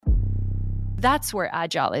that's where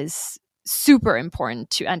Agile is super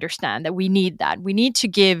important to understand, that we need that. We need to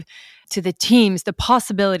give to the teams the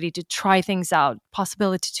possibility to try things out,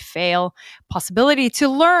 possibility to fail, possibility to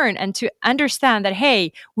learn, and to understand that,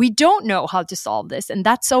 hey, we don't know how to solve this, and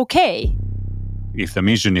that's okay. If the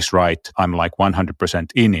mission is right, I'm like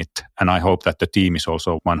 100% in it. And I hope that the team is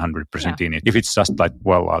also 100% in it. If it's just like,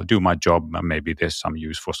 well, I'll do my job and maybe there's some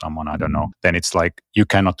use for someone, I don't know. Then it's like you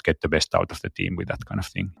cannot get the best out of the team with that kind of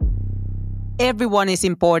thing. Everyone is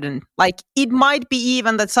important. Like it might be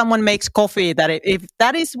even that someone makes coffee, that if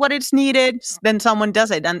that is what it's needed, then someone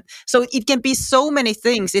does it. And so it can be so many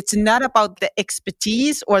things. It's not about the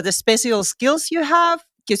expertise or the special skills you have,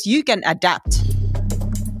 because you can adapt.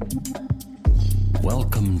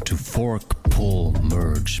 Welcome to Fork, Pull,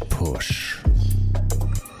 Merge, Push.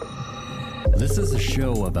 This is a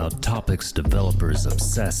show about topics developers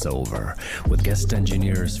obsess over, with guest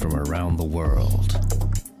engineers from around the world.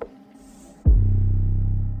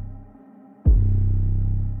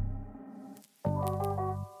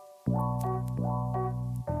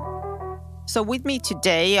 So with me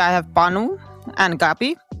today, I have Panu and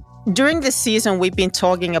Gabi. During this season, we've been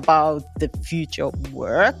talking about the future of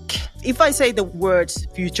work. If I say the words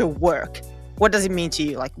future work, what does it mean to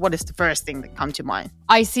you? Like, what is the first thing that comes to mind?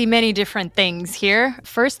 I see many different things here.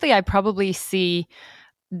 Firstly, I probably see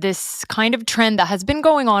this kind of trend that has been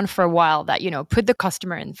going on for a while that, put the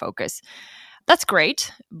customer in focus. That's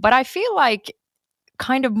great. But I feel like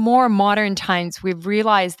kind of more modern times, we've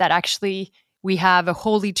realized that actually we have a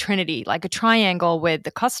holy trinity, like a triangle with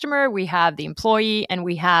the customer, we have the employee, and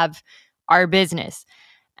we have our business.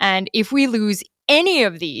 And if we lose any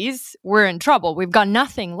of these, we're in trouble. We've got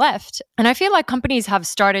nothing left. And I feel like companies have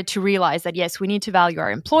started to realize that, yes, we need to value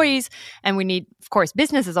our employees, and we need, of course,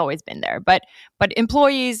 business has always been there, but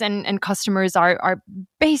employees and customers are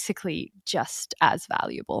basically just as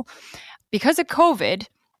valuable. Because of COVID,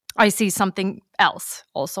 I see something else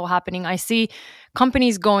also happening. I see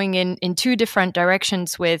companies going in two different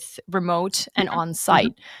directions with remote and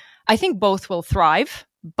on-site. I think both will thrive,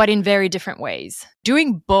 but in very different ways.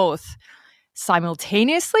 Doing both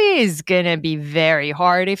simultaneously is going to be very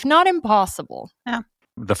hard, if not impossible. Yeah.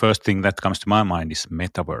 The first thing that comes to my mind is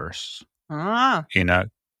metaverse. In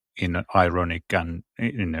an ironic and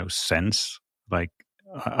sense. Like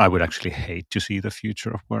I would actually hate to see the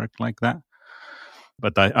future of work like that.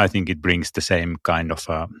 But I think it brings the same kind of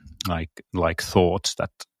like thoughts that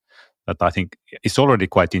I think it's already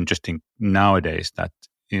quite interesting nowadays that,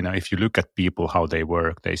 if you look at people, how they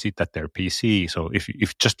work, they sit at their PC. So if you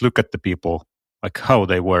just look at the people, like how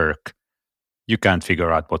they work, you can't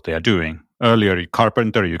figure out what they are doing. Earlier,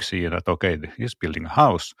 carpenter, you see that, okay, he's building a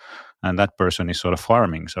house and that person is sort of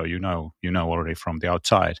farming. So you know already from the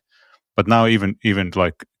outside. But now even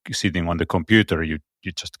like sitting on the computer, you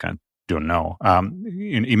just don't know.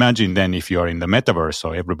 Imagine then if you're in the metaverse,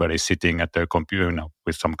 so everybody's sitting at their computer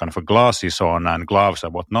with some kind of a glasses on and gloves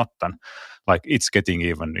and whatnot, and like it's getting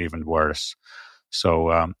even worse.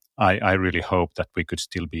 So I really hope that we could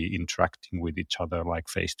still be interacting with each other like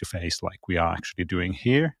face to face, like we are actually doing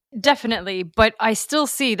here. Definitely, but I still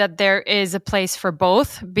see that there is a place for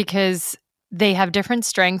both because they have different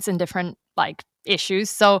strengths and different issues.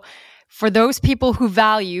 So for those people who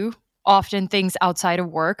value often things outside of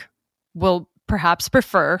work, will perhaps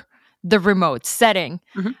prefer the remote setting.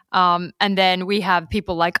 And then we have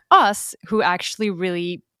people like us who actually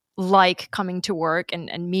really like coming to work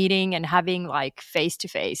and meeting and having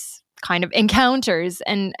face-to-face kind of encounters.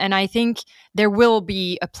 And I think there will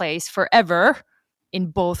be a place forever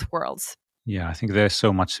in both worlds. Yeah, I think there's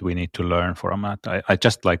so much we need to learn from that. I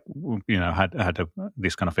just had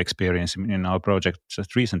this kind of experience in our project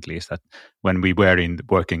just recently, is that when we were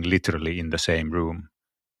working literally in the same room,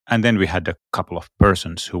 and then we had a couple of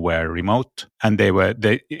persons who were remote, and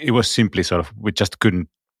it was simply sort of, we just couldn't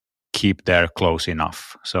keep there close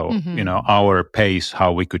enough. So, our pace,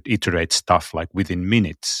 how we could iterate stuff like within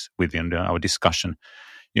minutes within our discussion,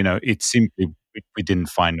 it's simply, we didn't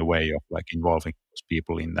find a way of involving those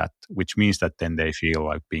people in that, which means that then they feel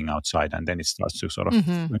like being outside, and then it starts to sort of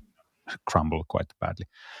crumble quite badly.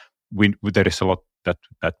 There is a lot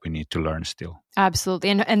that we need to learn still. Absolutely.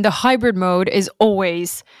 And the hybrid mode is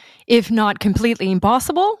always, if not completely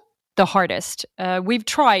impossible, the hardest. We've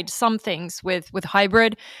tried some things with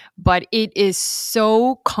hybrid, but it is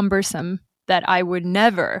so cumbersome that I would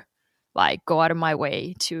never go out of my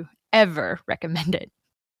way to ever recommend it.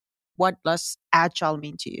 What does agile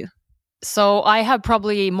mean to you? So I have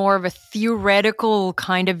probably more of a theoretical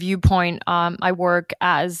kind of viewpoint. I work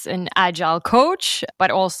as an agile coach,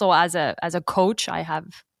 but also as a coach. I have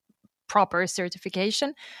proper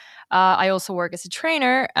certification. I also work as a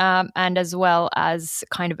trainer and as well as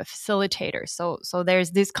kind of a facilitator. So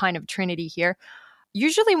there's this kind of trinity here.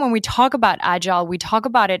 Usually when we talk about Agile, we talk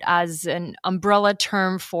about it as an umbrella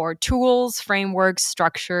term for tools, frameworks,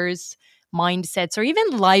 structures, mindsets, or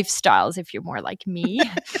even lifestyles, if you're more like me.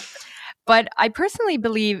 But I personally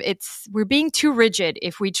believe we're being too rigid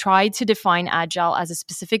if we try to define Agile as a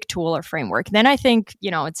specific tool or framework. Then I think,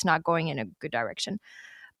 it's not going in a good direction.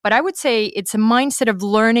 But I would say it's a mindset of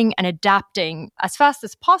learning and adapting as fast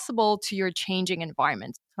as possible to your changing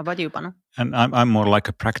environment. How about you, Panu? And I'm more like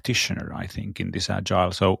a practitioner, I think, in this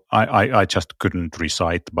Agile. So I just couldn't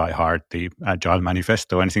recite by heart the Agile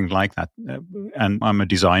manifesto, anything like that. And I'm a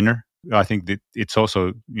designer. I think that it's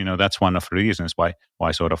also, that's one of the reasons why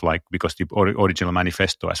sort of like, because the original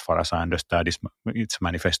manifesto, as far as I understand, it's a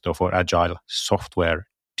manifesto for Agile software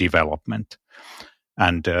development.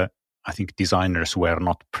 And I think designers were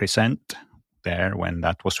not present there when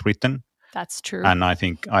that was written. That's true. And I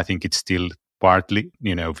think it's still partly,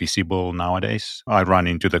 visible nowadays. I run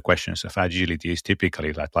into the questions of agility is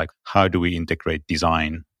typically that, like, how do we integrate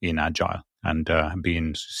design in Agile? And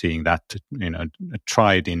been seeing that,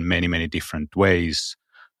 tried in many, many different ways,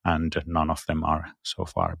 and none of them are so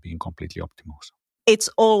far being completely optimal. It's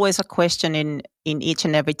always a question in each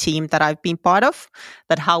and every team that I've been part of,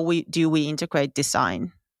 that how do we integrate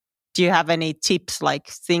design? Do you have any tips, like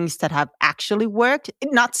things that have actually worked?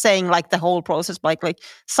 Not saying like the whole process, but like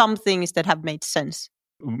some things that have made sense.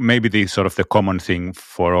 Maybe the sort of the common thing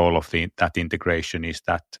for all of that integration is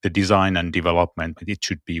that the design and development, it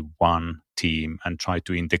should be one team, and try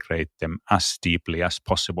to integrate them as deeply as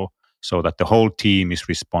possible so that the whole team is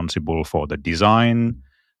responsible for the design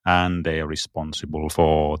and they are responsible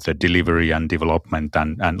for the delivery and development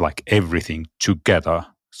and like everything together.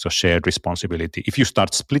 So shared responsibility. If you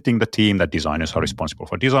start splitting the team, that designers are responsible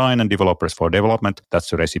for design and developers for development,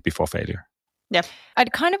 that's a recipe for failure. Yeah.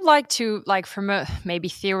 I'd kind of like to, from a maybe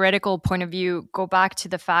theoretical point of view, go back to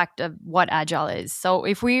the fact of what Agile is. So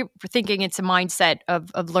if we're thinking it's a mindset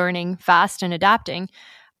of learning fast and adapting,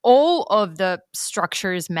 all of the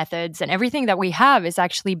structures, methods, and everything that we have is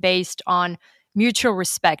actually based on mutual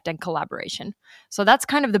respect and collaboration. So that's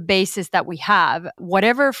kind of the basis that we have.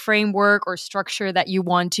 Whatever framework or structure that you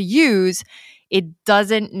want to use, it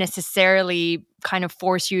doesn't necessarily kind of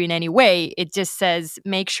force you in any way. It just says,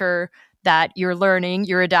 make sure that you're learning,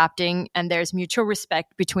 you're adapting, and there's mutual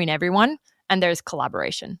respect between everyone, and there's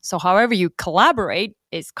collaboration. So however you collaborate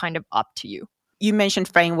is kind of up to you. You mentioned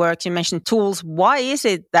frameworks, you mentioned tools. Why is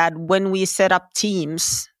it that when we set up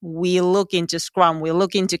teams, we look into Scrum, we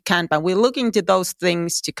look into Kanban, we look into those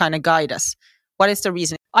things to kind of guide us? What is the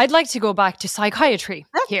reason? I'd like to go back to psychiatry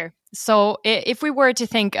here. So if we were to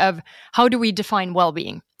think of how do we define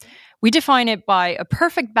well-being, we define it by a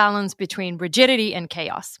perfect balance between rigidity and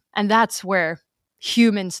chaos. And that's where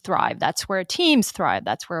humans thrive. That's where teams thrive.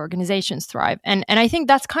 That's where organizations thrive. And I think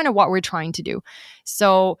that's kind of what we're trying to do.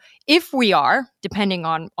 So if we are, depending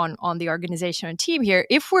on the organization and team here,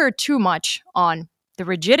 if we're too much on the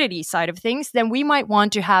rigidity side of things, then we might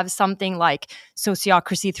want to have something like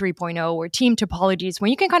Sociocracy 3.0 or team topologies, when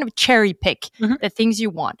you can kind of cherry pick the things you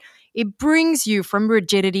want. It brings you from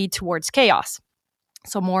rigidity towards chaos.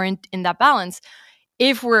 So more in that balance.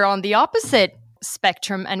 If we're on the opposite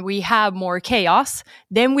spectrum and we have more chaos,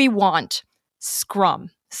 then we want Scrum,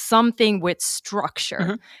 something with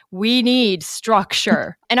structure. We need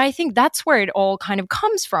structure. And I think that's where it all kind of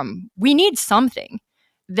comes from. We need something.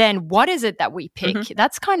 Then what is it that we pick?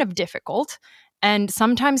 That's kind of difficult. And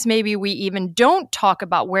sometimes maybe we even don't talk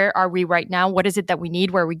about where are we right now? What is it that we need?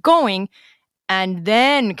 Where are we going? And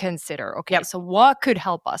then consider, okay, so what could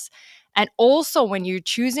help us? And also when you're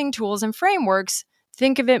choosing tools and frameworks,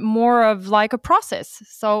 think of it more of like a process.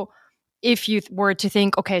 So if you were to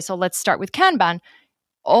think, okay, so let's start with Kanban,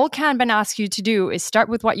 all Kanban asks you to do is start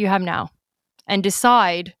with what you have now and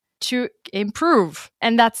decide to improve.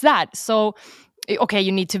 And that's that. So, okay,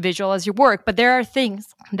 you need to visualize your work, but there are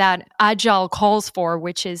things that Agile calls for,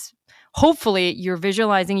 which is hopefully you're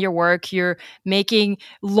visualizing your work, you're making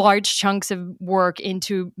large chunks of work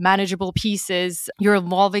into manageable pieces, you're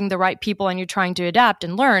involving the right people, and you're trying to adapt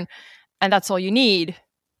and learn. And that's all you need.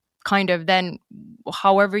 Kind of then,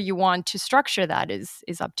 however you want to structure that is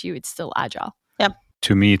up to you. It's still Agile. Yep.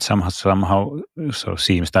 To me, it somehow so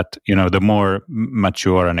seems that, the more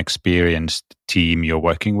mature and experienced team you're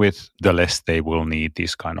working with, the less they will need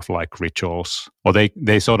these kind of like rituals. Or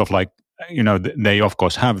they sort of like, they of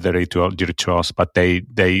course have the rituals, but they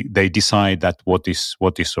decide that what is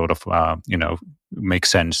sort of,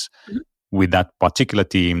 makes sense with that particular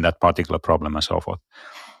team, that particular problem, and so forth.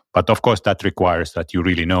 But of course, that requires that you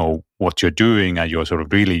really know what you're doing and you're sort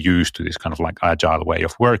of really used to this kind of like agile way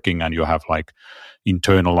of working and you have like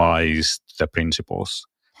internalized the principles.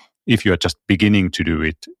 If you're just beginning to do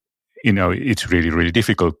it, it's really, really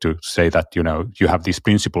difficult to say that, you have these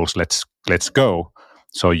principles, let's go.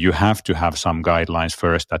 So you have to have some guidelines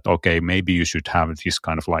first that, okay, maybe you should have this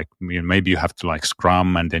kind of like, maybe you have to like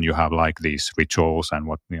Scrum and then you have like these rituals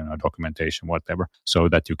and documentation, whatever, so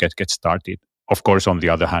that you get started. Of course, on the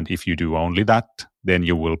other hand, if you do only that, then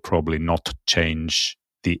you will probably not change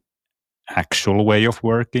the actual way of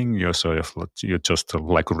working. You just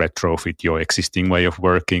like retrofit your existing way of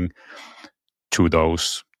working to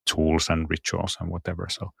those tools and rituals and whatever.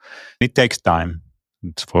 So it takes time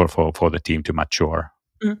for the team to mature.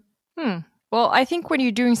 Well, I think when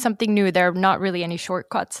you're doing something new, there are not really any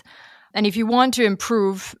shortcuts. And if you want to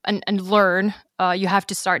improve and learn, you have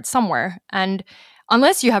to start somewhere. And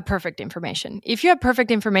unless you have perfect information. If you have perfect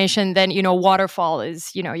information, then, waterfall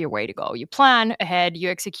is, your way to go. You plan ahead, you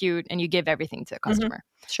execute, and you give everything to the customer.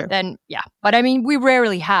 Sure. Then, yeah. But I mean, we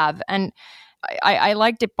rarely have. And I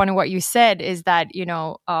liked it, Panu, what you said is that,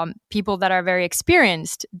 people that are very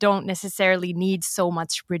experienced don't necessarily need so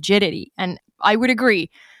much rigidity. And I would agree.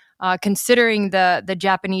 Considering the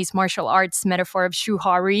Japanese martial arts metaphor of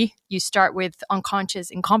shuhari, you start with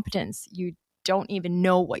unconscious incompetence. You don't even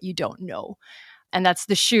know what you don't know. And that's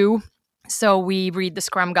the shu. So we read the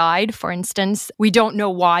Scrum Guide, for instance. We don't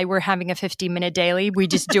know why we're having a 15-minute daily. We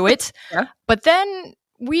just do it. Yeah. But then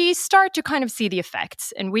we start to kind of see the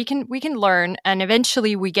effects and we can learn. And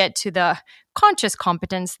eventually we get to the conscious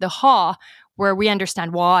competence, the ha, where we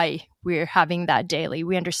understand why we're having that daily.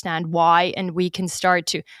 We understand why, and we can start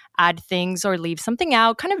to add things or leave something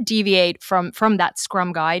out, kind of deviate from that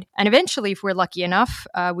Scrum Guide. And eventually, if we're lucky enough,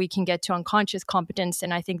 we can get to unconscious competence.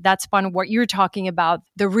 And I think that's fun, what you're talking about,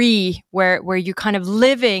 the where you're kind of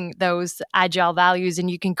living those agile values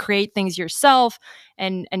and you can create things yourself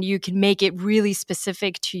and you can make it really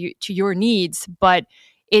specific to your needs, but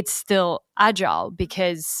it's still agile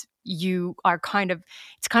because you are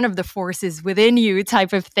it's kind of the forces within you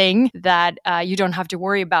type of thing that you don't have to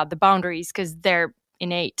worry about the boundaries because they're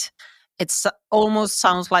innate. It almost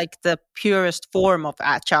sounds like the purest form of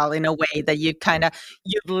agile in a way that you've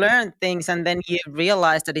learned things and then you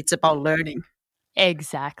realize that it's about learning.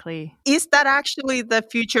 Exactly. Is that actually the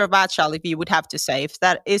future of agile, if you would have to say?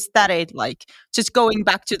 Is that it, like just going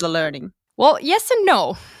back to the learning? Well, yes and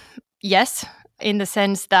no. Yes, in the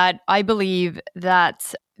sense that I believe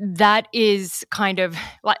that is kind of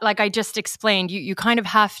like I just explained, you kind of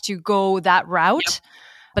have to go that route. Yep.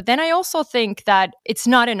 But then I also think that it's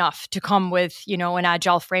not enough to come with, an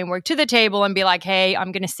agile framework to the table and be like, hey,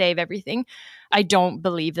 I'm going to save everything. I don't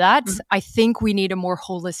believe that. Mm-hmm. I think we need a more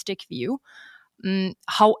holistic view.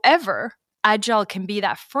 However, agile can be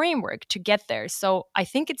that framework to get there. So I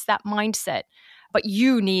think it's that mindset. But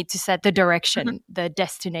you need to set the direction, the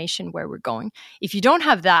destination where we're going. If you don't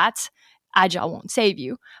have that, agile won't save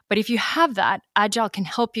you. But if you have that, agile can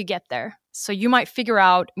help you get there. So you might figure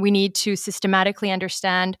out we need to systematically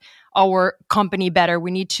understand our company better.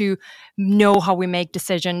 We need to know how we make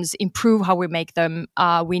decisions, improve how we make them.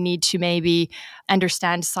 We need to maybe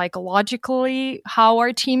understand psychologically how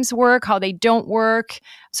our teams work, how they don't work.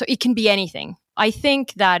 So it can be anything. I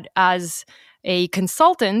think that as a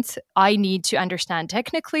consultant, I need to understand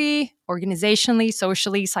technically, organizationally,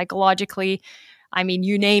 socially, psychologically, I mean,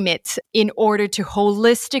 you name it, in order to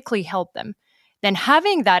holistically help them. Then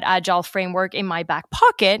having that agile framework in my back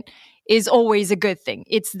pocket is always a good thing.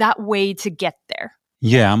 It's that way to get there.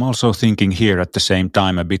 Yeah, I'm also thinking here at the same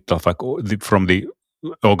time a bit of like from the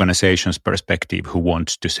organization's perspective who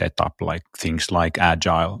wants to set up like things like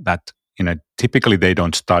agile that, typically they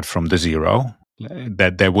don't start from the zero.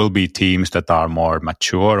 That there will be teams that are more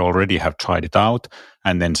mature, already have tried it out,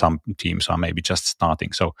 and then some teams are maybe just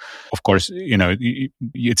starting. So, of course,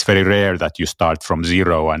 it's very rare that you start from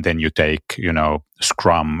zero and then you take,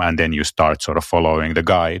 Scrum and then you start sort of following the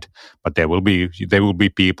guide. But there will be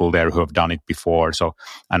people there who have done it before. So,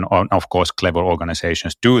 and of course, clever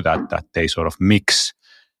organizations do that they sort of mix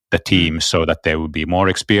the teams so that there will be more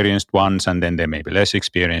experienced ones and then there may be less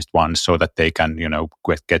experienced ones so that they can,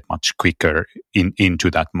 get much quicker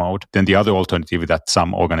into that mode. Then the other alternative that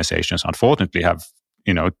some organizations unfortunately have,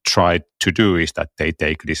 tried to do is that they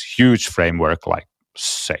take this huge framework like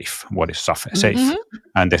SAFe. What is SAFe? Mm-hmm.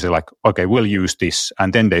 And they say like, okay, we'll use this.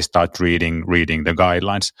 And then they start reading the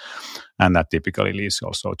guidelines. And that typically leads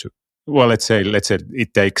also to, well, let's say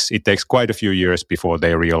it takes quite a few years before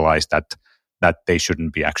they realize that that they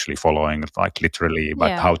shouldn't be actually following like literally,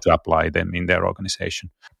 but how to apply them in their organization.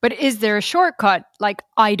 But is there a shortcut? Like,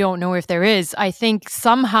 I don't know if there is. I think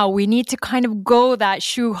somehow we need to kind of go that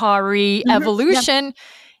Shuhari evolution. Yeah.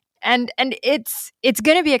 And it's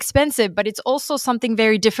going to be expensive, but it's also something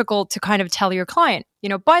very difficult to kind of tell your client,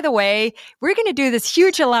 by the way, we're going to do this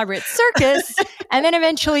huge elaborate circus. And then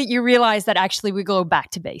eventually you realize that actually we go back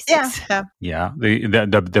to basics. Yeah.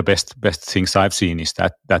 The best things I've seen is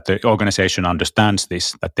that the organization understands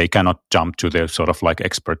this, that they cannot jump to the sort of like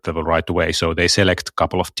expert level right away. So they select a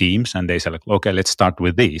couple of teams and they select, okay, let's start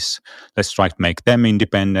with these. Let's try to make them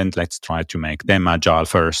independent. Let's try to make them agile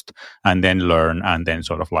first and then learn and then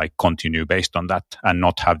sort of like continue based on that and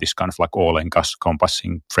not have this kind of like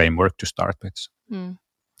all-encompassing framework to start with.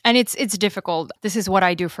 And it's difficult. This is what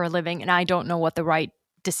I do for a living, and I don't know what the right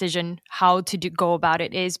decision, how to go about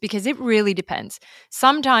it is, because it really depends.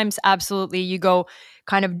 Sometimes, absolutely, you go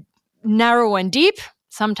kind of narrow and deep.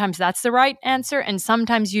 Sometimes that's the right answer, and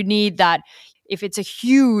sometimes you need that. If it's a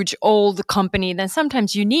huge old company, then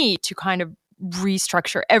sometimes you need to kind of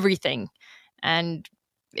restructure everything, and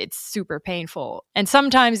it's super painful. And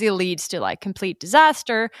sometimes it leads to like complete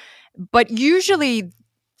disaster, but usually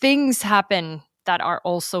things happen that are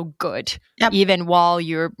also good, even while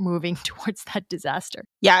you're moving towards that disaster.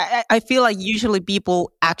 Yeah, I feel like usually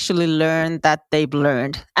people actually learn that they've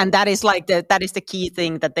learned. And that is like that is the key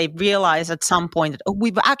thing, that they realize at some point that,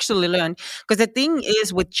 we've actually learned. Because the thing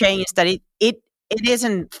is with change that it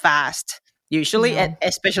isn't fast. Usually,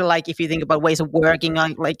 especially like if you think about ways of working,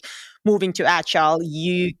 like moving to Agile,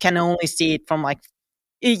 you can only see it from like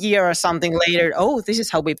a year or something later. Oh, this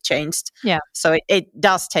is how we've changed. Yeah. So it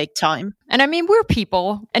does take time. And I mean, we're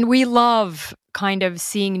people and we love kind of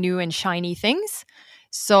seeing new and shiny things.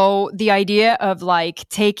 So the idea of like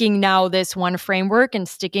taking now this one framework and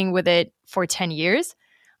sticking with it for 10 years,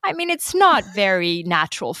 I mean, it's not very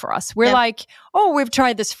natural for us. We're like, oh, we've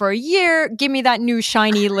tried this for a year. Give me that new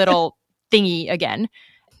shiny little thingy again.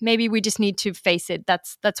 Maybe we just need to face it.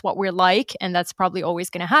 That's what we're like. And that's probably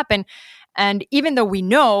always going to happen. And even though we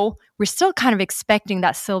know, we're still kind of expecting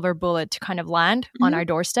that silver bullet to kind of land on our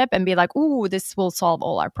doorstep and be like, ooh, this will solve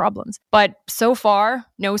all our problems. But so far,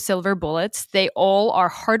 no silver bullets. They all are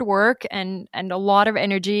hard work and a lot of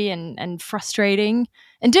energy and frustrating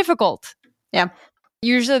and difficult. Yeah.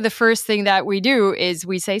 Usually the first thing that we do is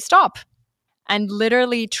we say stop and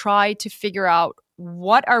literally try to figure out,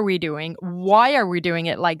 what are we doing? Why are we doing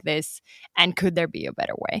it like this? And could there be a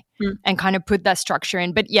better way? And kind of put that structure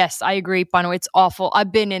in. But yes, I agree, Panu, it's awful.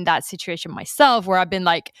 I've been in that situation myself where I've been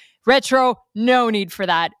like, retro, no need for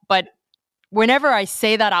that. But whenever I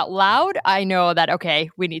say that out loud, I know that,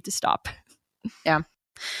 okay, we need to stop. Yeah.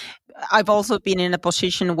 I've also been in a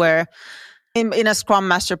position where in a Scrum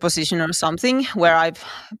Master position or something where I've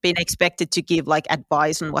been expected to give like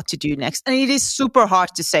advice on what to do next. And it is super hard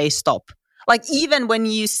to say stop. Like even when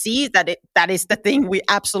you see that is the thing we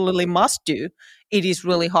absolutely must do, it is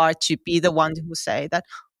really hard to be the one who say that,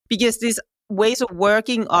 because these ways of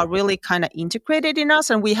working are really kind of integrated in us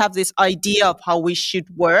and we have this idea of how we should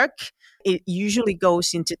work. It usually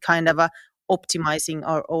goes into kind of optimizing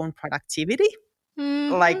our own productivity.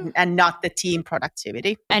 Like, and not the team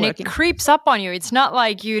productivity. And it creeps up on you. It's not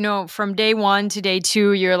like, from day 1 to day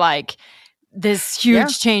 2, you're like, this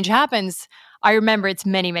huge change happens. I remember it's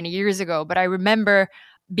many, many years ago, but I remember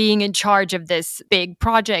being in charge of this big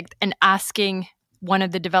project and asking one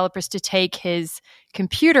of the developers to take his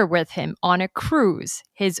computer with him on a cruise,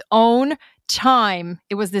 his own time.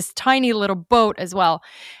 It was this tiny little boat as well.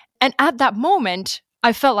 And at that moment,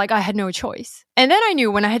 I felt like I had no choice. And then I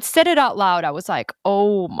knew when I had said it out loud, I was like,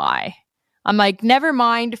 oh my. I'm like, never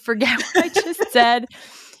mind, forget what I just said.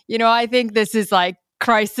 I think this is like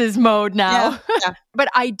crisis mode now. Yeah. But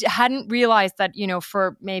I hadn't realized that,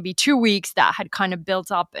 for maybe 2 weeks that had kind of built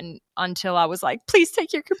up and until I was like, please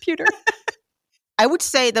take your computer. I would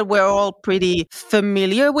say that we're all pretty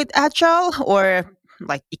familiar with Agile or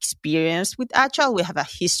like experienced with Agile. We have a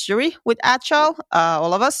history with Agile,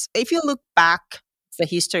 all of us. If you look back, the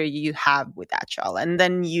history you have with Agile, and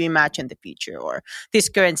then you imagine the future or this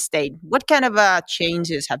current state, what kind of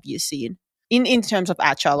changes have you seen in terms of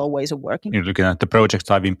Agile or ways of working? You're looking at the projects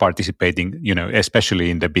I've been participating, especially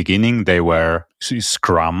in the beginning, they were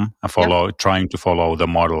Scrum, trying to follow the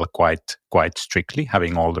model quite strictly,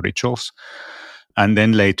 having all the rituals. And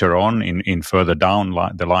then later on, in further down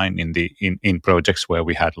the line, in projects where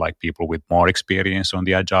we had like people with more experience on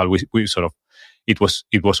the Agile, we sort of, it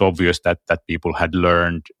was obvious that people had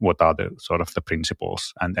learned what are the sort of the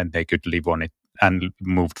principles and they could live on it, and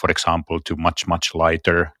moved, for example, to much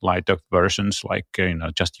lighter versions, like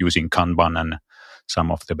just using Kanban and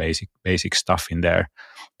some of the basic stuff in there,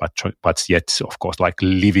 but yet of course like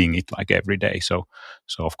living it like every day. So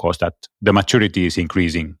of course that the maturity is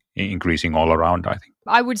increasing all around, I think.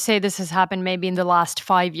 I would say this has happened maybe in the last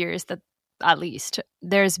 5 years, that at least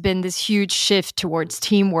there's been this huge shift towards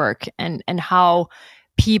teamwork and how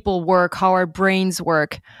people work, how our brains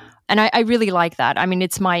work. And I really like that. I mean,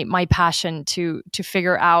 it's my passion to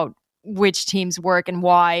figure out which teams work and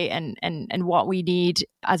why and what we need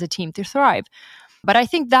as a team to thrive. But I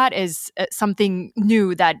think that is something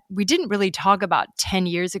new that we didn't really talk about 10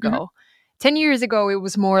 years ago. Mm-hmm. 10 years ago, it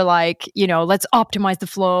was more like, let's optimize the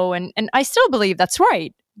flow. And I still believe that's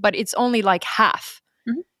right, but it's only like half.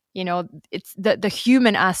 Mm-hmm. It's the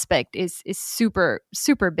human aspect is super,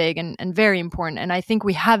 super big and very important. And I think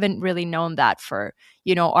we haven't really known that for,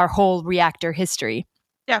 our whole reactor history.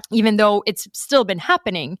 Yeah. Even though it's still been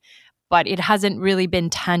happening, but it hasn't really been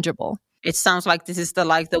tangible. It sounds like this is the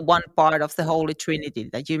one part of the Holy Trinity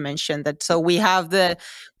that you mentioned. That so we have the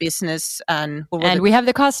business and we have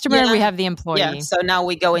the customer and we have the employee. Yeah. So now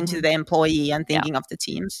we go into the employee and thinking of the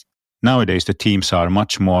teams. Nowadays, the teams are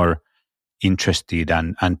much more interested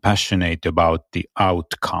and passionate about the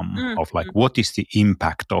outcome of like what is the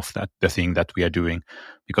impact of the thing that we are doing,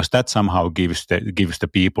 because that somehow gives the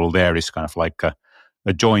people there is kind of like a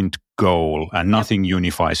joint goal, and nothing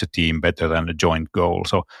unifies a team better than a joint goal.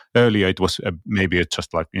 So earlier it was maybe it's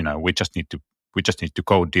just like we just need to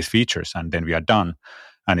code these features and then we are done.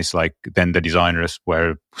 And it's like then the designers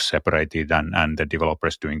were separated and the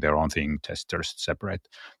developers doing their own thing, testers separate.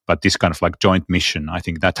 But this kind of like joint mission, I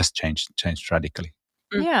think that has changed radically.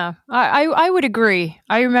 Yeah, I would agree.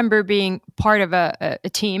 I remember being part of a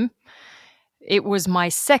team. It was my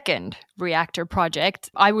second reactor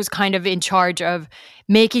project. I was kind of in charge of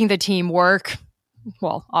making the team work.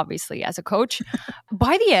 Well, obviously as a coach.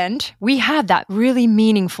 By the end, we had that really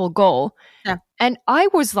meaningful goal. Yeah. And I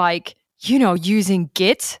was like, using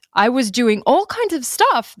Git. I was doing all kinds of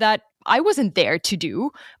stuff that I wasn't there to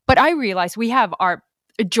do. But I realized we have our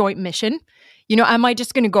joint mission. Am I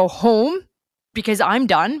just going to go home because I'm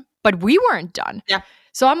done? But we weren't done. Yeah.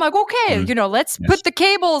 So I'm like, okay, let's put the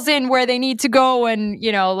cables in where they need to go and,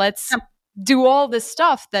 let's do all this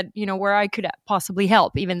stuff that, where I could possibly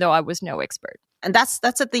help, even though I was no expert. And that's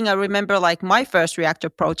the thing. I remember like my first reactor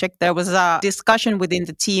project, there was a discussion within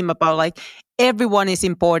the team about like everyone is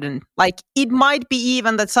important. Like it might be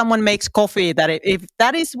even that someone makes coffee, that if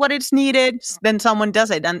that is what it's needed, then someone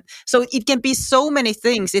does it. And so it can be so many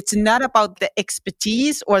things. It's not about the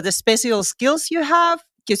expertise or the special skills you have,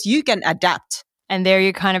 because you can adapt. And there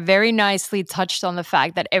you kind of very nicely touched on the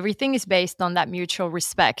fact that everything is based on that mutual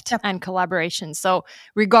respect and collaboration. So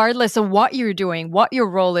regardless of what you're doing, what your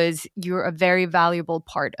role is, you're a very valuable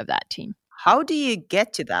part of that team. How do you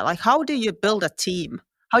get to that? Like, how do you build a team?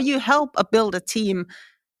 How do you help build a team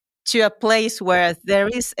to a place where there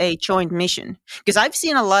is a joint mission? Because I've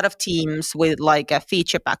seen a lot of teams with like a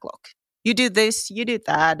feature backlog. You do this, you do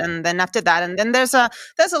that, and then after that, and then there's a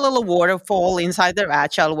little waterfall inside their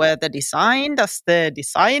Agile where the design does the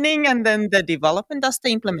designing, and then the development does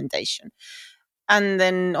the implementation, and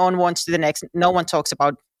then on to the next. No one talks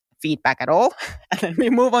about feedback at all, and then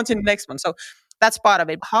we move on to the next one. So that's part of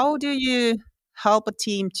it. How do you help a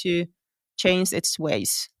team to change its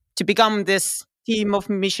ways to become this team of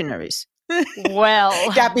missionaries? Well,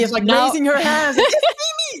 Gabby is like raising her hands.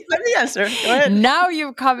 Let me answer. Go ahead. Now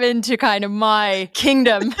you've come into kind of my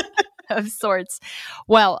kingdom of sorts.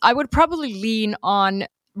 Well, I would probably lean on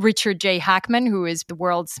Richard J. Hackman, who is the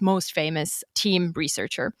world's most famous team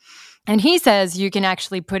researcher. And he says you can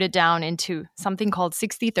actually put it down into something called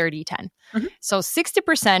 60-30-10. Mm-hmm. So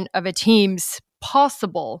 60% of a team's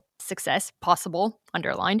possible success, possible,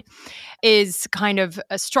 underlined, is kind of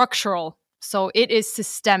a structural. So it is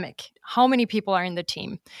systemic. How many people are in the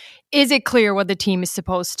team? Is it clear what the team is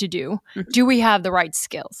supposed to do? Mm-hmm. Do we have the right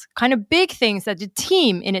skills? Kind of big things that the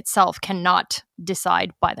team in itself cannot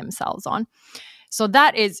decide by themselves on. So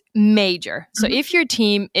that is major. So if your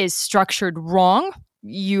team is structured wrong,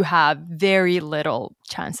 you have very little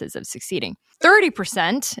chances of succeeding.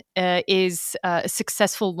 30% is a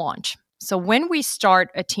successful launch. So when we start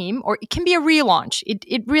a team, or it can be a relaunch,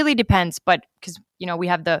 it really depends, but because, we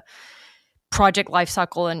have the project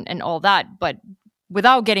lifecycle and all that. But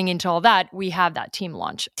without getting into all that, we have that team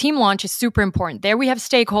launch. Team launch is super important. There we have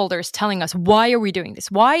stakeholders telling us, why are we doing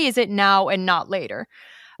this? Why is it now and not later?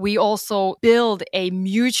 We also build a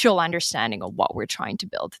mutual understanding of what we're trying to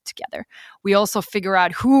build together. We also figure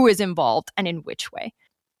out who is involved and in which way.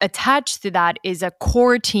 attached to that is a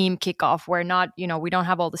core team kickoff where not, we don't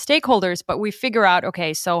have all the stakeholders, but we figure out,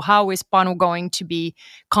 okay, so how is Panu going to be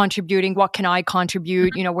contributing? What can I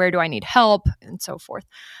contribute? Where do I need help? And so forth.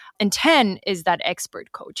 And 10 is that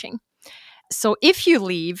expert coaching. So if you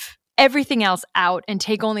leave everything else out and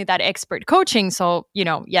take only that expert coaching, so,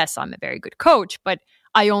 yes, I'm a very good coach, but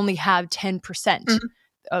I only have 10%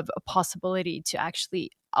 of a possibility to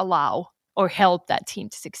actually allow or help that team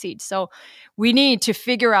to succeed. So we need to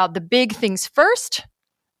figure out the big things first,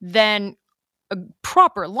 then a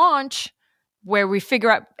proper launch where we figure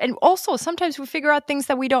out, and also sometimes we figure out things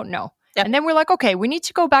that we don't know. Yep. And then we're like, okay, we need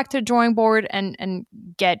to go back to the drawing board and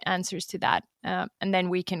get answers to that. And then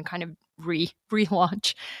we can kind of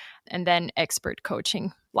relaunch, and then expert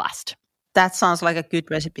coaching last. That sounds like a good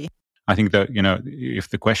recipe. I think that, if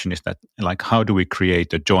the question is that, like, how do we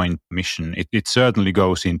create a joint mission? It certainly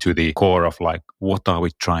goes into the core of, like, what are we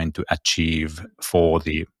trying to achieve for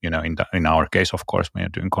the, in our case, of course, we are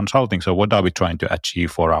doing consulting. So what are we trying to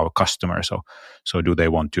achieve for our customers? So do they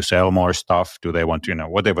want to sell more stuff? Do they want to,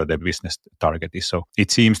 whatever the business target is? So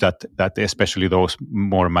it seems that especially those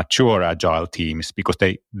more mature agile teams, because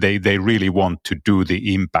they really want to do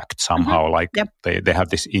the impact somehow, like they have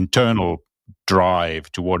this internal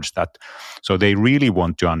drive towards that. So they really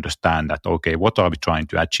want to understand that, okay, what are we trying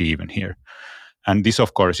to achieve in here? And this,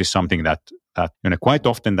 of course, is something that quite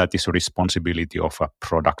often that is a responsibility of a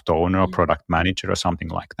product owner or product manager or something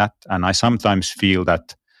like that. And I sometimes feel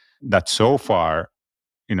that so far,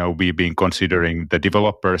 we've been considering the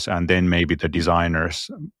developers and then maybe the designers,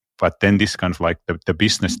 but then this kind of like the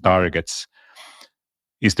business targets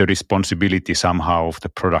is the responsibility somehow of the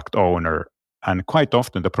product owner. And quite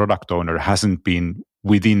often the product owner hasn't been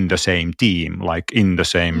within the same team, like in the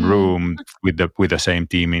same room with the same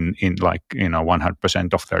team in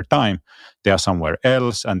 100% of their time. They are somewhere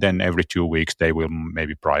else, and then every 2 weeks they will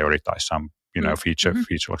maybe prioritize some feature.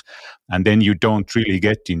 And then you don't really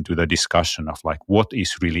get into the discussion of like what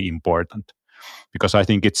is really important. Because I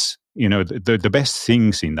think it's the best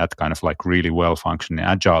things in that kind of like really well functioning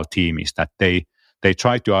agile team is that they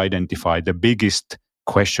try to identify the biggest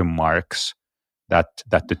question marks that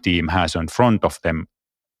the team has in front of them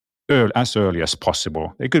as early as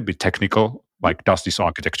possible. They could be technical, like does this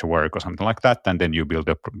architecture work or something like that, and then you build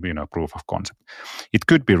a proof of concept. It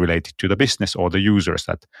could be related to the business or the users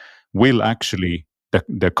that will actually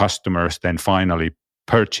the customers then finally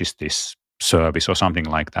purchase this service or something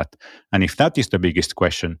like that. And if that is the biggest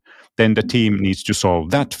question, then the team needs to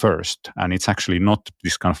solve that first. And it's actually not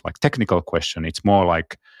this kind of like technical question. It's more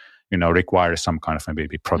like requires some kind of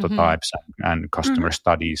maybe prototypes and customer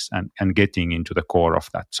studies and getting into the core of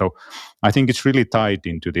that. So I think it's really tied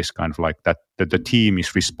into this kind of like that the team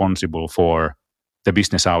is responsible for the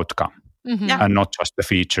business outcome and not just the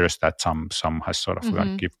features that some has sort of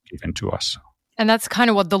like given to us. And that's kind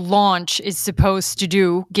of what the launch is supposed to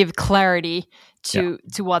do, give clarity to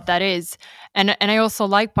what that is. And I also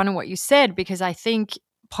like, Panu, what you said, because I think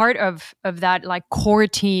part of that like core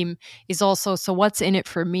team is also, so what's in it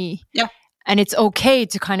for me? Yeah. And it's okay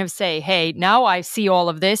to kind of say, hey, now I see all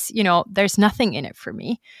of this, there's nothing in it for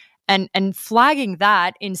me. And flagging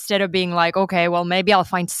that instead of being like, okay, well, maybe I'll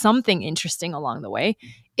find something interesting along the way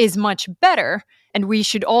is much better. And we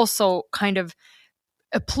should also kind of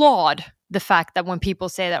applaud the fact that when people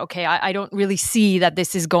say that, okay, I don't really see that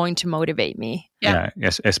this is going to motivate me.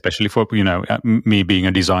 Yes, especially for me being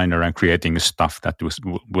a designer and creating stuff that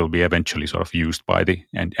will be eventually sort of used by the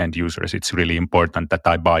end users. It's really important that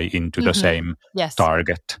I buy into the same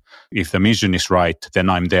target. If the mission is right, then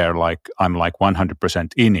I'm there, like I'm like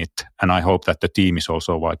 100% in it, and I hope that the team is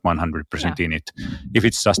also like 100% in it. If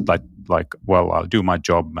it's just like well, I'll do my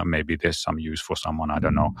job and maybe there's some use for someone, I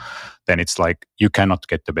don't know, then it's like you cannot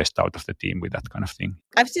get the best out of the team with that kind of thing.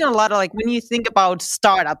 I've seen a lot of like when you think about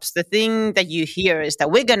startups, the thing that you hear is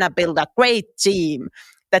that we're going to build a great team,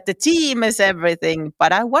 that the team is everything.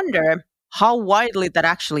 But I wonder how widely that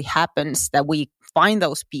actually happens, that we find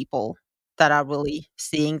those people that are really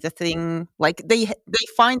seeing the thing, like they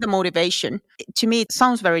find the motivation. To me, it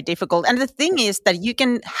sounds very difficult. And the thing is that you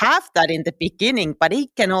can have that in the beginning, but it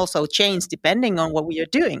can also change depending on what we are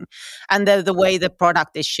doing and the way the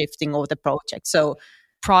product is shifting or the project. So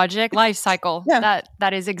project life cycle,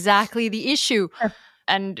 that is exactly the issue.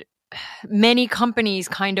 And many companies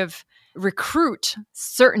kind of recruit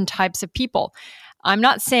certain types of people. I'm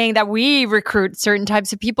not saying that we recruit certain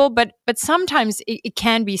types of people, but sometimes it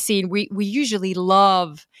can be seen. We usually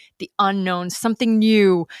love the unknown, something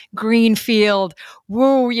new, greenfield.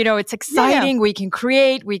 Woo, it's exciting. We can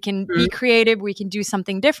create, we can be creative, we can do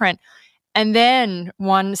something different. And then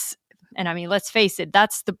once And I mean, let's face it,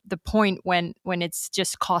 that's the point when it's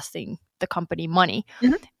just costing the company money.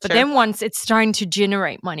 But then once it's starting to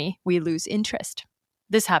generate money, we lose interest.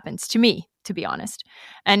 This happens to me, to be honest.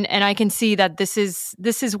 And I can see that this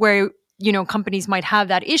is where, you know, companies might have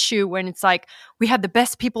that issue when it's like, we had the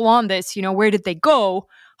best people on this, you know, where did they go?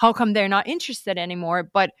 How come they're not interested anymore?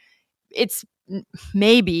 But it's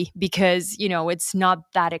maybe because, you know, it's not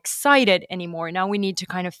that excited anymore. Now we need to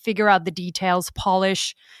kind of figure out the details,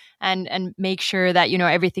 polish and make sure that, you know,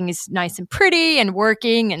 everything is nice and pretty and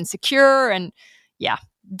working and secure. And yeah,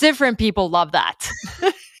 different people love that.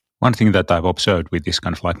 One thing that I've observed with this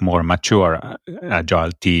kind of like more mature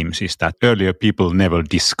agile teams is that earlier people never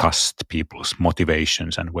discussed people's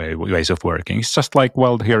motivations and ways of working. It's just like,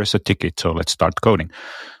 well, here is a ticket, so let's start coding.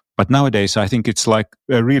 But nowadays, I think it's like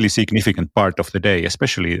a really significant part of the day,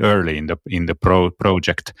 especially early in the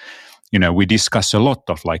project. You know, we discuss a lot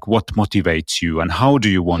of like what motivates you and how do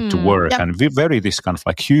you want to work, and we vary this kind of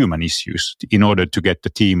like human issues in order to get the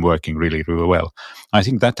team working really, really well. I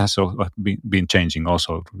think that has been changing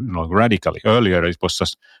also, you know, radically. Earlier, it was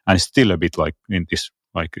just, and it's still a bit like in this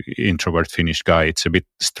like introvert Finnish guy, it's a bit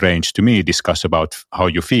strange to me discuss about how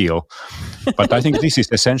you feel. But I think this is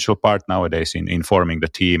essential part nowadays in informing the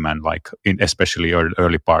team and like in especially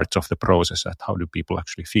early parts of the process, that how do people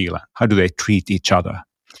actually feel and how do they treat each other.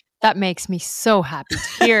 That makes me so happy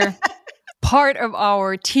to hear. Part of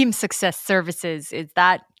our team success services is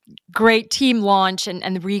that great team launch and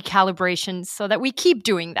recalibration, so that we keep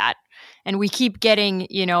doing that and we keep getting,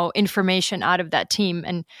 you know, information out of that team.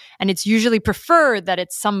 And it's usually preferred that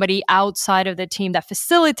it's somebody outside of the team that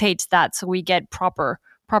facilitates that, so we get proper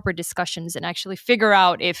discussions and actually figure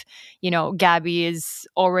out if, you know, Gabby is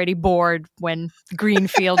already bored when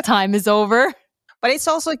greenfield time is over. But it's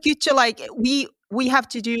also good to like, we have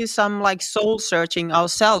to do some like soul searching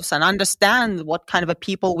ourselves and understand what kind of a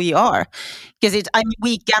people we are. Because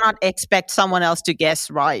we cannot expect someone else to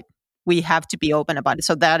guess right. We have to be open about it.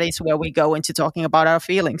 So that is where we go into talking about our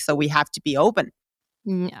feelings. So we have to be open.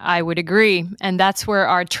 I would agree. And that's where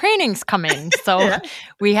our trainings come in. So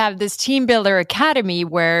we have this Team Builder Academy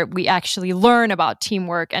where we actually learn about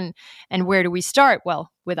teamwork. And where do we start?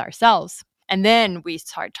 Well, with ourselves. And then we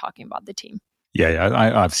start talking about the team. Yeah,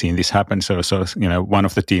 I've seen this happen. So you know, one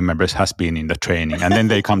of the team members has been in the training, and then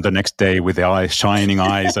they come the next day with their shining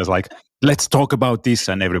eyes, as like, let's talk about this,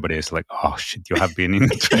 and everybody is like, oh shit, you have been in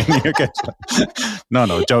the training again.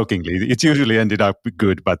 No, jokingly, it usually ended up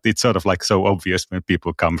good, but it's sort of like so obvious when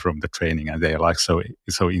people come from the training and they're like so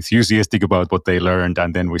enthusiastic about what they learned,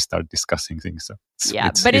 and then we start discussing things. So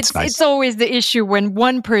it's nice. It's always the issue when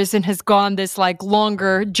one person has gone this like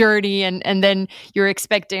longer journey, and then you're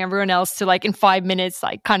expecting everyone else to like in 5 minutes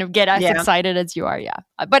like kind of get as excited as you are.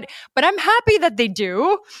 But I'm happy that they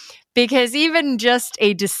do. Because even just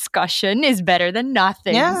a discussion is better than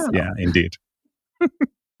nothing. Yeah, indeed.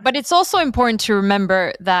 But it's also important to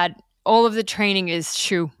remember that all of the training is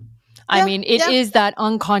true. I mean, it is that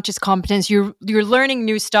unconscious competence. You're learning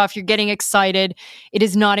new stuff. You're getting excited. It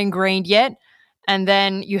is not ingrained yet. And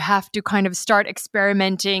then you have to kind of start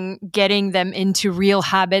experimenting, getting them into real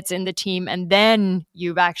habits in the team. And then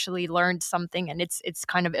you've actually learned something, and it's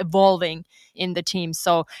kind of evolving in the team.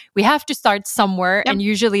 So we have to start somewhere. And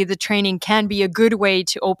usually the training can be a good way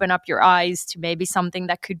to open up your eyes to maybe something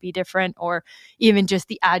that could be different, or even just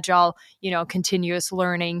the agile, you know, continuous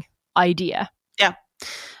learning idea. Yeah.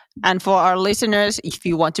 And for our listeners, if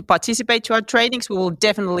you want to participate to our trainings, we will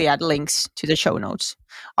definitely add links to the show notes.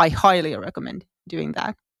 I highly recommend doing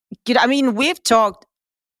that. I mean, we've talked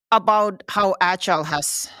about how agile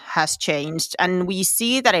has changed, and we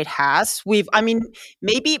see that it has.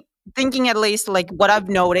 Maybe thinking at least like what I've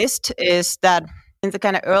noticed is that in the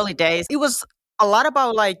kind of early days, it was a lot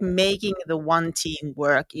about like making the one team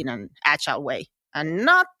work in an agile way and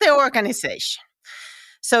not the organization.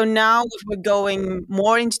 So now if we're going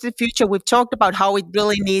more into the future, we've talked about how it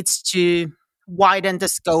really needs to widen the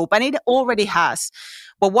scope, and it already has.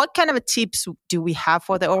 But what kind of tips do we have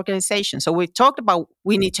for the organization? So we've talked about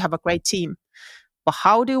we need to have a great team, but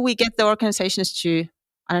how do we get the organizations to,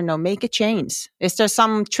 I don't know, make a change? Is there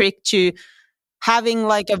some trick to having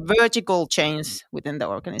like a vertical change within the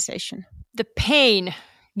organization? The pain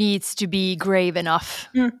needs to be grave enough.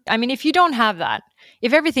 I mean, if you don't have that,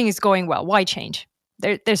 if everything is going well, why change?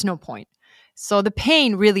 There's no point. So the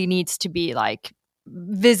pain really needs to be like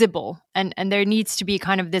visible, and there needs to be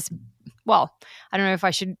kind of this, well, I don't know if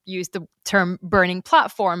I should use the term burning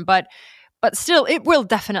platform, but still it will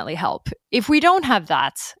definitely help. If we don't have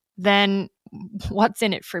that, then what's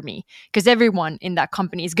in it for me? Because everyone in that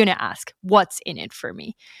company is going to ask, what's in it for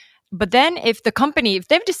me? But then if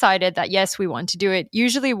they've decided that, yes, we want to do it,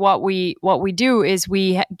 usually what we do is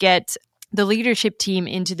we get the leadership team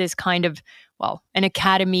into this kind of, an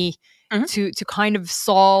academy to kind of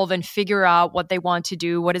solve and figure out what they want to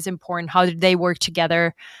do, what is important, how do they work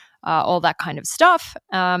together, all that kind of stuff.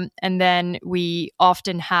 And then we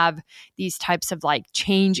often have these types of like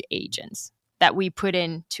change agents that we put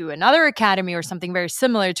into another academy or something very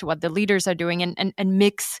similar to what the leaders are doing, and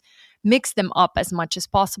mix them up as much as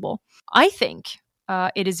possible. I think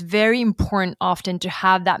it is very important often to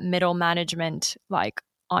have that middle management like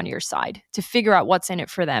on your side to figure out what's in it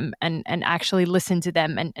for them and actually listen to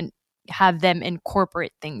them and have them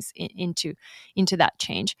incorporate things into that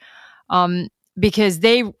change. Because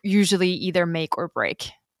they usually either make or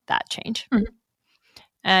break that change.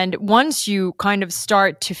 And once you kind of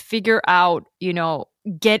start to figure out,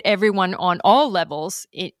 get everyone on all levels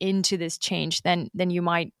into this change, then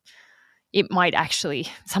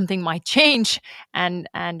something might change. And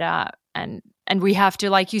we have to,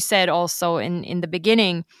 like you said also in the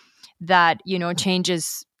beginning, that, change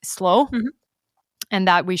is slow. And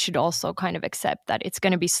that we should also kind of accept that it's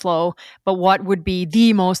going to be slow. But what would be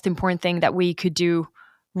the most important thing that we could do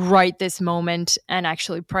right this moment and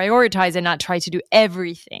actually prioritize and not try to do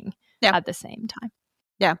everything at the same time?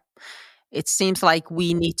 Yeah. It seems like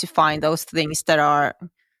we need to find those things that are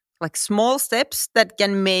like small steps that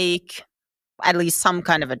can make at least some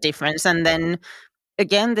kind of a difference. And then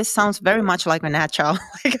again, this sounds very much like an agile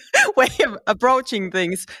way of approaching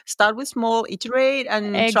things. Start with small, iterate,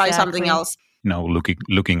 and try something else.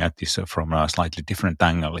 Looking at this from a slightly different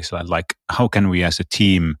angle is like, how can we as a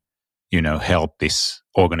team, help this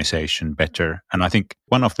organization better? And I think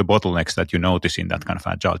one of the bottlenecks that you notice in that kind of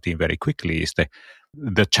agile team very quickly is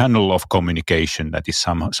the channel of communication that is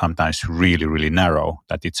sometimes really, really narrow,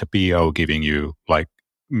 that it's a PO giving you like,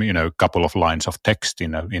 a couple of lines of text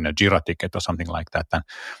in a Jira ticket or something like that,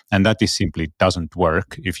 and that is simply doesn't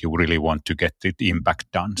work if you really want to get the impact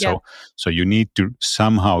done. Yeah. So you need to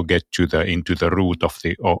somehow get into the root of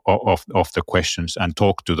the questions and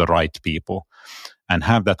talk to the right people, and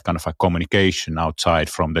have that kind of a communication outside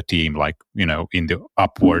from the team, like in the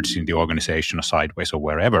upwards in the organization or sideways or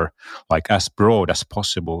wherever, like as broad as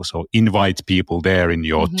possible. So invite people there in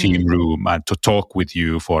your team room and to talk with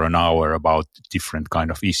you for an hour about different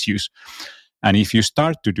kind of issues. And if you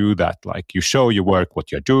start to do that, like you show your work,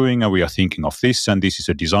 what you're doing, and we are thinking of this, and this is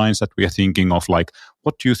a designs that we are thinking of, like,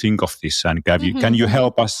 what do you think of this? And can you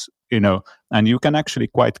help us, and you can actually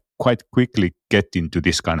quite quickly get into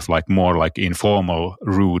this kind of like more like informal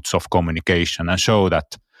routes of communication and show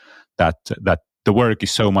that the work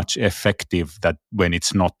is so much effective that when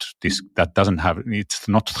it's not it's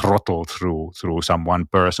not throttled through some one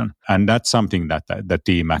person. And that's something that the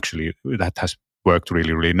team actually that has worked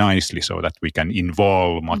really, really nicely, so that we can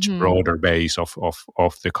involve much broader base of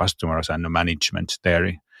the customers and the management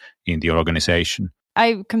there in the organization.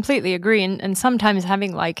 I completely agree. And sometimes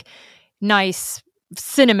having like nice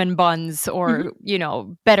cinnamon buns or,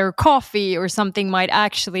 better coffee or something might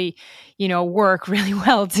actually, work really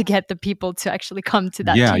well to get the people to actually come to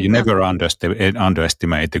that. Yeah, team. You never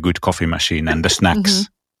underestimate the good coffee machine and the snacks.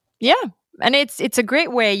 Yeah. And it's a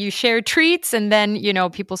great way. You share treats and then,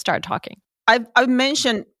 people start talking. I've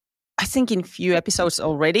mentioned, I think in few episodes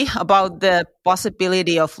already, about the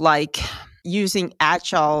possibility of like using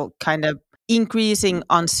agile kind of increasing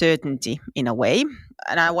uncertainty in a way.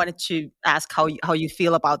 And I wanted to ask how you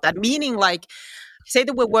feel about that. Meaning, like, say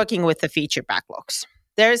that we're working with the feature backlogs.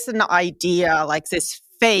 There's an idea like this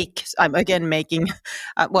fake, I'm again making,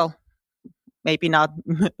 maybe not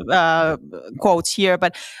quotes here,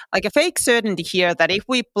 but like a fake certainty here that if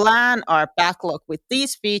we plan our backlog with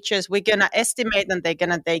these features, we're going to estimate that they're going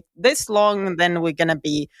to take this long, and then we're going to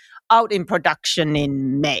be out in production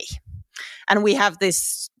in May. And we have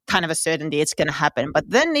this kind of a certainty it's going to happen. But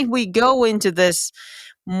then if we go into this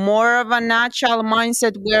more of an agile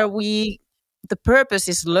mindset where the purpose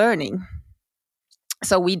is learning,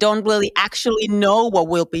 so we don't really actually know what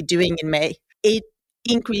we'll be doing in May, it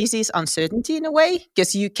increases uncertainty in a way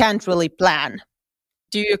because you can't really plan.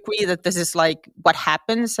 Do you agree that this is like what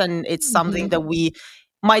happens and it's something that we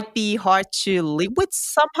might be hard to live with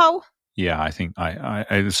somehow? Yeah, I think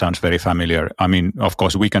it sounds very familiar. I mean, of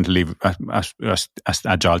course, we can live as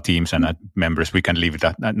agile teams and members. We can live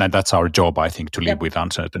that. That's our job, I think, to live with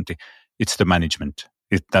uncertainty. It's the management.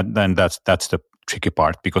 That's the tricky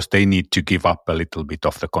part, because they need to give up a little bit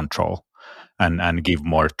of the control and give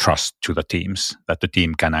more trust to the teams that the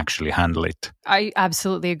team can actually handle it. I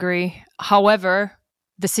absolutely agree. However,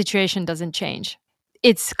 the situation doesn't change.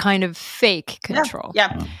 It's kind of fake control.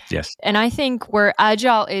 Yeah. Yes. And I think where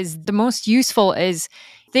agile is the most useful is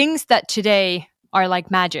things that today are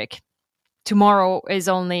like magic, tomorrow is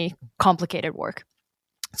only complicated work.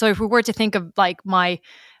 So if we were to think of like my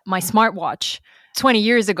smartwatch, 20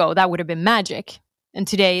 years ago, that would have been magic. And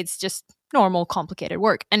today it's just normal, complicated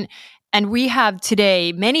work. And we have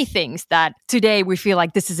today many things that today we feel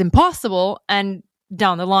like this is impossible, and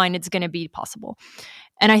down the line it's going to be possible.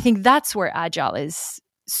 And I think that's where Agile is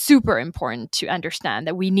super important to understand,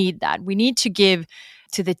 that we need that. We need to give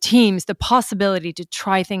to the teams the possibility to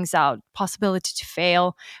try things out, possibility to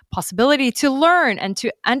fail, possibility to learn, and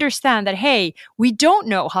to understand that, hey, we don't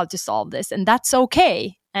know how to solve this, and that's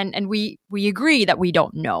okay. And we agree that we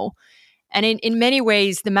don't know. And in many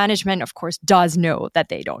ways, the management, of course, does know that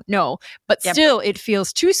they don't know. But still, it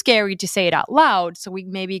feels too scary to say it out loud. So we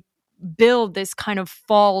maybe build this kind of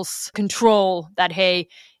false control that, hey,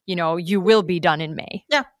 you will be done in May.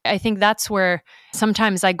 Yeah. I think that's where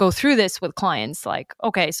sometimes I go through this with clients. Like,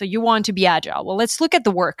 okay, so you want to be agile. Well, let's look at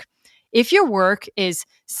the work. If your work is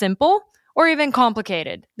simple or even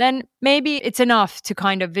complicated, then maybe it's enough to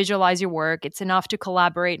kind of visualize your work. It's enough to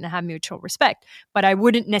collaborate and have mutual respect. But I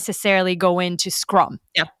wouldn't necessarily go into Scrum.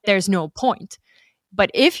 Yeah. There's no point.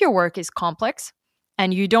 But if your work is complex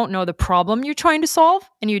and you don't know the problem you're trying to solve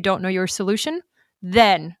and you don't know your solution,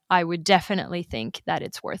 then I would definitely think that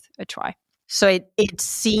it's worth a try. So it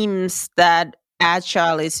seems that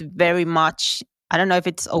Agile is very much, I don't know if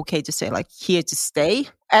it's okay to say like here to stay.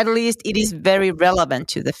 At least it is very relevant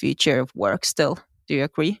to the future of work still. Do you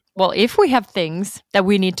agree? Well, if we have things that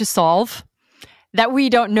we need to solve that we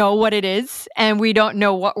don't know what it is and we don't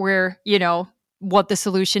know what what the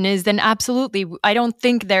solution is, then absolutely. I don't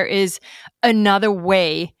think there is another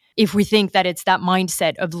way if we think that it's that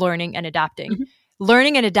mindset of learning and adapting. Mm-hmm.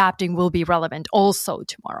 Learning and adapting will be relevant also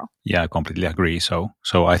tomorrow. Yeah, I completely agree. So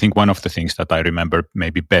I think one of the things that I remember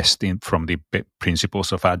maybe best from the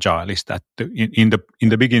principles of Agile is that in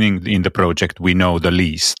the beginning in the project we know the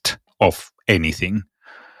least of anything.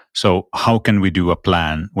 So how can we do a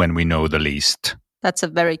plan when we know the least? That's a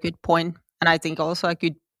very good point, and I think also a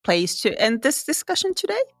good place to end this discussion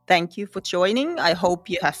today. Thank you for joining. I hope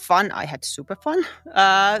you have fun. I had super fun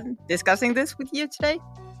discussing this with you today.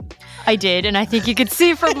 I did, and I think you could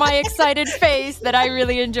see from my excited face that I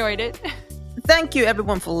really enjoyed it. Thank you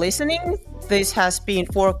everyone for listening. This has been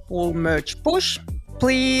Forkful Merge Push.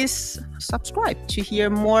 Please subscribe to hear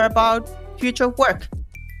more about future work.